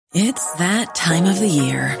It's that time of the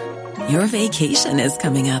year. Your vacation is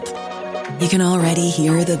coming up. You can already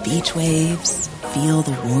hear the beach waves, feel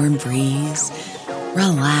the warm breeze,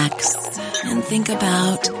 relax, and think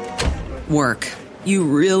about work. You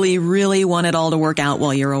really, really want it all to work out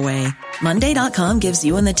while you're away. Monday.com gives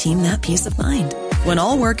you and the team that peace of mind. When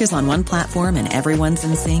all work is on one platform and everyone's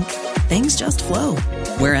in sync, things just flow.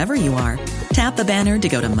 Wherever you are, tap the banner to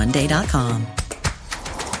go to Monday.com.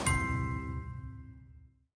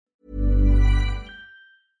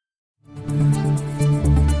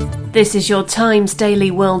 This is your Times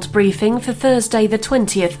Daily World Briefing for Thursday the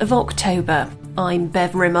 20th of October. I'm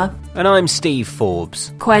Bev Rimmer. And I'm Steve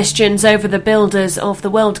Forbes. Questions over the builders of the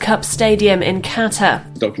World Cup Stadium in Qatar.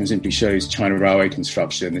 The document simply shows China Railway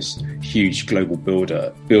Construction, this huge global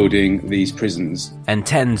builder, building these prisons. And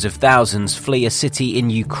tens of thousands flee a city in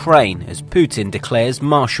Ukraine as Putin declares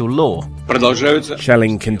martial law.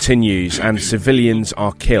 Shelling continues and civilians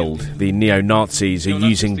are killed. The neo-Nazis are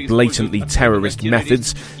using blatantly terrorist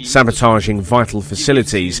methods, sabotaging vital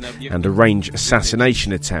facilities and arrange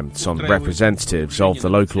assassination attempts on representatives of the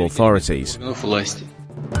local authorities.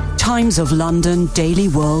 Times of London Daily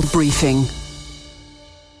World Briefing.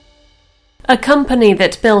 A company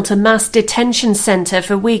that built a mass detention centre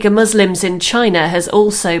for Uyghur Muslims in China has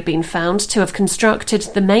also been found to have constructed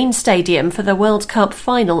the main stadium for the World Cup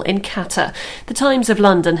final in Qatar. The Times of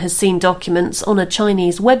London has seen documents on a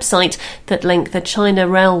Chinese website that link the China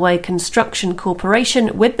Railway Construction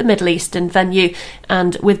Corporation with the Middle Eastern venue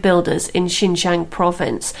and with builders in Xinjiang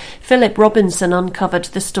province. Philip Robinson uncovered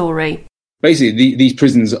the story. Basically, these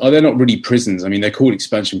prisons they're not really prisons. I mean, they're called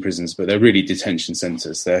expansion prisons, but they're really detention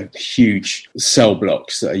centres. They're huge cell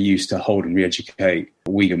blocks that are used to hold and re-educate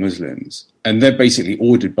Uyghur Muslims. And they're basically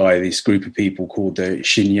ordered by this group of people called the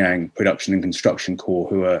Xinjiang Production and Construction Corps,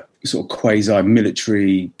 who are sort of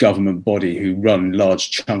quasi-military government body who run large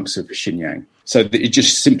chunks of Xinjiang. So it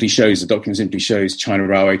just simply shows, the document simply shows China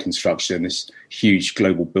Railway Construction, this huge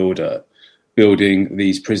global builder, building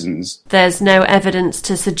these prisons. There's no evidence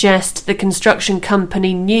to suggest the construction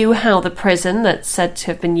company knew how the prison that's said to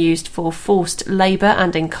have been used for forced labour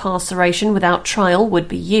and incarceration without trial would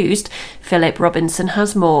be used. Philip Robinson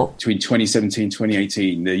has more. Between 2017 and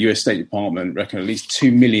 2018, the US State Department reckoned at least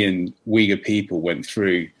 2 million Uyghur people went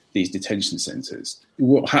through these detention centres.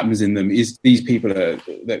 What happens in them is these people,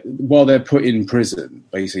 while they're put in prison,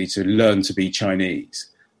 basically to learn to be Chinese,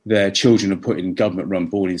 their children are put in government-run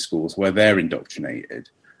boarding schools where they're indoctrinated.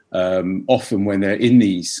 Often when they're in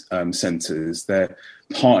these centres, their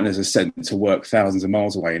partners are sent to work thousands of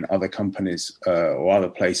miles away in other companies or other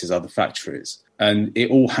places, other factories. And it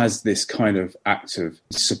all has this kind of act of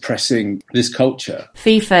suppressing this culture.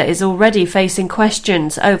 FIFA is already facing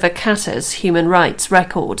questions over Qatar's human rights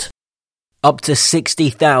record. Up to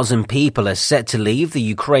 60,000 people are set to leave the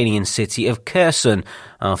Ukrainian city of Kherson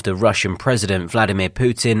after Russian President Vladimir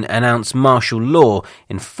Putin announced martial law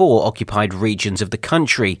in 4 occupied regions of the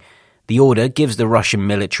country. The order gives the Russian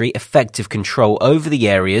military effective control over the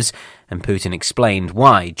areas, and Putin explained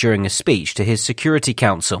why during a speech to his Security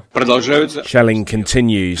Council. Shelling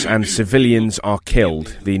continues and civilians are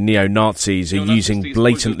killed. The neo-Nazis are using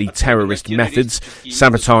blatantly terrorist methods,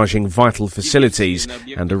 sabotaging vital facilities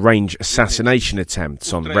and arrange assassination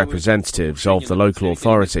attempts on representatives of the local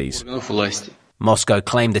authorities. Moscow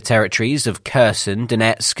claimed the territories of Kherson,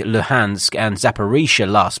 Donetsk, Luhansk and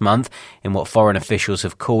Zaporizhia last month in what foreign officials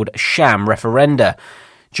have called sham referenda.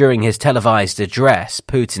 During his televised address,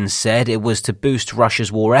 Putin said it was to boost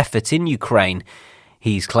Russia's war effort in Ukraine.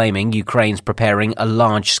 He's claiming Ukraine's preparing a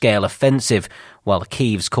large-scale offensive, while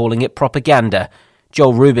Kyiv's calling it propaganda.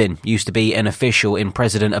 Joel Rubin used to be an official in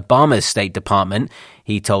President Obama's State Department.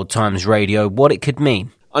 He told Times Radio what it could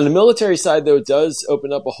mean. On the military side, though, it does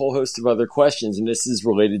open up a whole host of other questions, and this is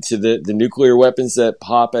related to the nuclear weapons that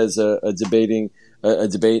pop as a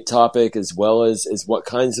debate topic, as well as what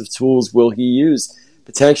kinds of tools will he use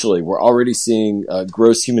potentially. We're already seeing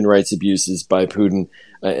gross human rights abuses by Putin,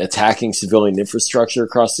 attacking civilian infrastructure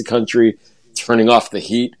across the country, turning off the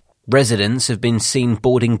heat. Residents have been seen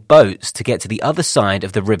boarding boats to get to the other side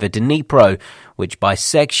of the river Dnipro, which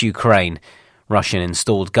bisects Ukraine.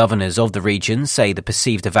 Russian-installed governors of the region say the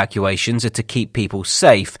perceived evacuations are to keep people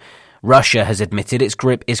safe. Russia has admitted its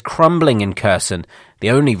grip is crumbling in Kherson,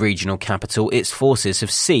 the only regional capital its forces have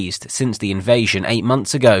seized since the invasion 8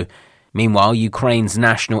 months ago. Meanwhile, Ukraine's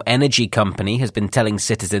national energy company has been telling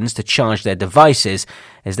citizens to charge their devices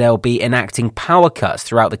as they'll be enacting power cuts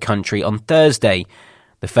throughout the country on Thursday.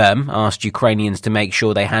 The firm asked Ukrainians to make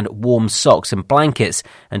sure they had warm socks and blankets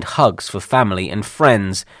and hugs for family and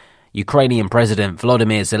friends. Ukrainian President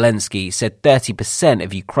Volodymyr Zelensky said 30%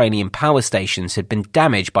 of Ukrainian power stations had been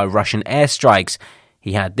damaged by Russian airstrikes.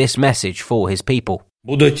 He had this message for his people.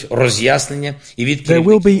 There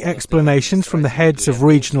will be explanations from the heads of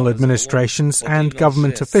regional administrations and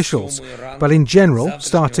government officials, but in general,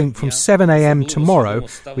 starting from 7 a.m. tomorrow,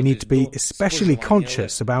 we need to be especially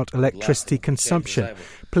conscious about electricity consumption.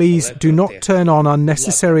 Please do not turn on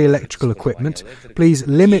unnecessary electrical equipment. Please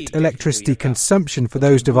limit electricity consumption for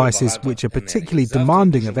those devices which are particularly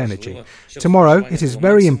demanding of energy. Tomorrow, it is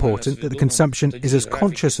very important that the consumption is as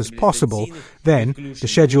conscious as possible. Then, the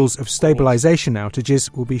schedules of stabilisation outages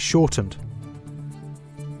will be shortened.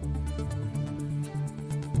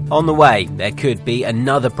 On the way, there could be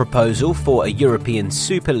another proposal for a European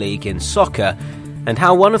Super League in soccer, and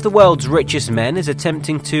how one of the world's richest men is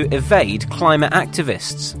attempting to evade climate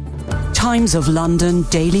activists. Times of London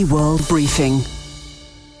Daily World Briefing.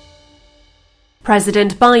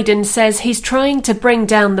 President Biden says he's trying to bring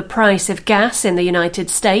down the price of gas in the United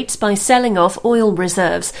States by selling off oil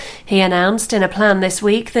reserves. He announced in a plan this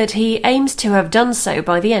week that he aims to have done so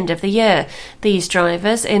by the end of the year. These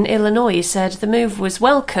drivers in Illinois said the move was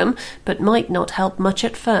welcome, but might not help much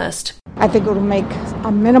at first. I think it will make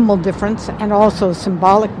a minimal difference and also a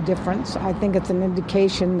symbolic difference. I think it's an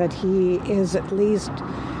indication that he is at least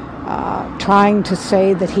trying to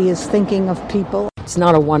say that he is thinking of people. It's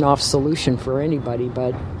not a one-off solution for anybody,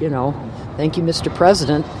 but, thank you, Mr.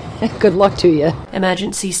 President. Good luck to you.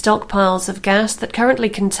 Emergency stockpiles of gas that currently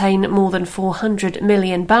contain more than 400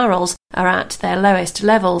 million barrels are at their lowest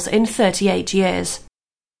levels in 38 years.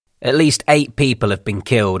 At least 8 people have been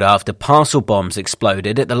killed after parcel bombs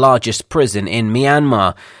exploded at the largest prison in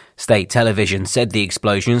Myanmar. State television said the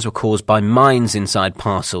explosions were caused by mines inside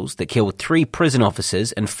parcels that killed 3 prison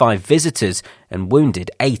officers and 5 visitors and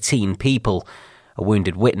wounded 18 people. A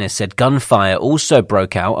wounded witness said gunfire also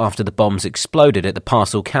broke out after the bombs exploded at the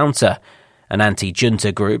parcel counter. An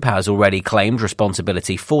anti-junta group has already claimed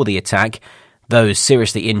responsibility for the attack. Those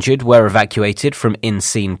seriously injured were evacuated from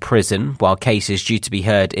Insein prison, while cases due to be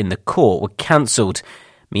heard in the court were cancelled.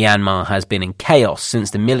 Myanmar has been in chaos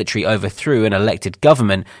since the military overthrew an elected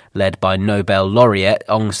government led by Nobel laureate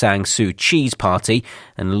Aung San Suu Kyi's party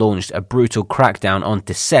and launched a brutal crackdown on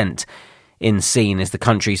dissent. Insein is the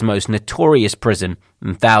country's most notorious prison,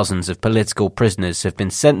 and thousands of political prisoners have been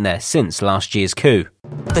sent there since last year's coup.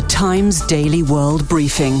 The Times Daily World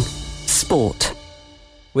Briefing. Sport.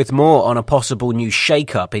 With more on a possible new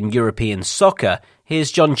shake-up in European soccer,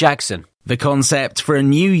 here's John Jackson. The concept for a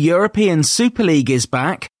new European Super League is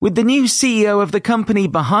back, with the new CEO of the company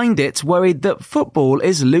behind it worried that football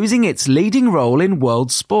is losing its leading role in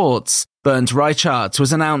world sports. Bernd Reichart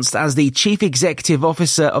was announced as the Chief Executive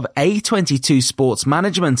Officer of A22 Sports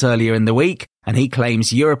Management earlier in the week, and he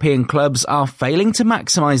claims European clubs are failing to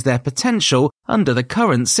maximise their potential under the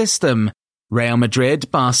current system. Real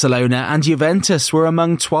Madrid, Barcelona and Juventus were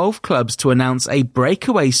among 12 clubs to announce a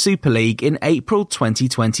breakaway Super League in April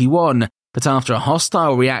 2021, but after a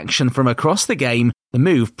hostile reaction from across the game, the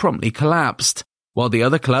move promptly collapsed. While the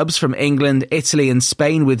other clubs from England, Italy and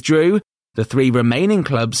Spain withdrew, the 3 remaining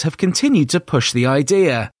clubs have continued to push the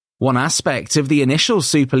idea. One aspect of the initial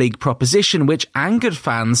Super League proposition which angered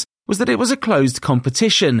fans was that it was a closed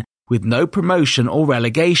competition, with no promotion or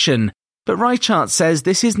relegation. But Reichart says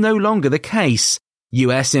this is no longer the case.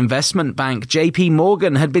 US investment bank JP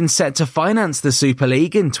Morgan had been set to finance the Super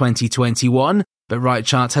League in 2021, but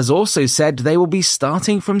Reichart has also said they will be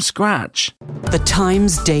starting from scratch. The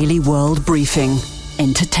Times Daily World Briefing.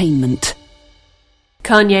 Entertainment.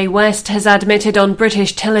 Kanye West has admitted on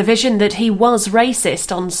British television that he was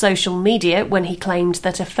racist on social media when he claimed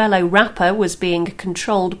that a fellow rapper was being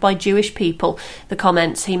controlled by Jewish people. The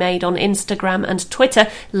comments he made on Instagram and Twitter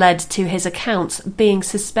led to his accounts being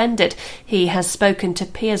suspended. He has spoken to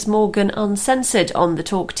Piers Morgan Uncensored on the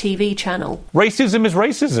Talk TV channel. Racism is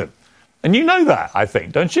racism. And you know that, I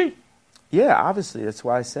think, don't you? Yeah, obviously. That's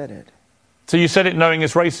why I said it. So you said it knowing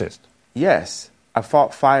it's racist? Yes. I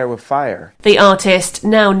fought fire with fire. The artist,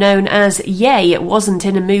 now known as Ye, wasn't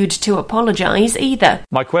in a mood to apologise either.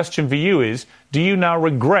 My question for you is, do you now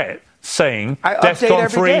regret saying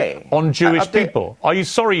DEFCON 3 on Jewish people? Are you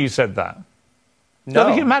sorry you said that? No. I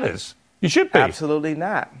think it matters. You should be. Absolutely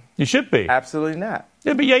not. You should be. Absolutely not.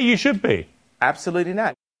 Yeah, but you should be. Absolutely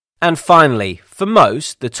not. And finally, for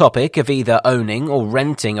most, the topic of either owning or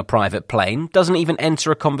renting a private plane doesn't even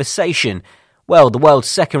enter a conversation. Well, the world's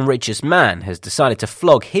second richest man has decided to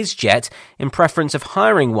flog his jet in preference of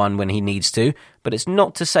hiring one when he needs to, but it's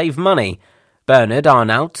not to save money. Bernard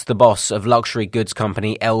Arnault, the boss of luxury goods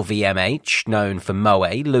company LVMH, known for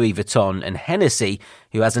Moet, Louis Vuitton and Hennessy,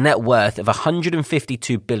 who has a net worth of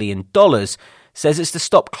 $152 billion, says it's to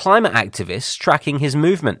stop climate activists tracking his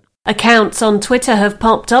movement. Accounts on Twitter have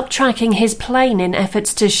popped up tracking his plane in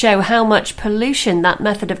efforts to show how much pollution that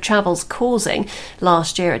method of travel's causing.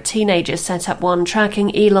 Last year, a teenager set up one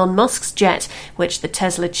tracking Elon Musk's jet, which the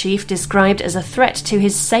Tesla chief described as a threat to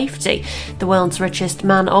his safety. The world's richest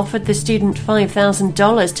man offered the student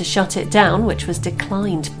 $5,000 to shut it down, which was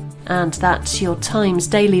declined. And that's your Times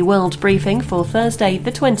Daily World Briefing for Thursday,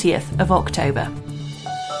 the 20th of October.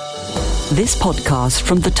 This podcast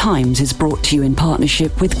from The Times is brought to you in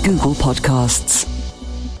partnership with Google Podcasts.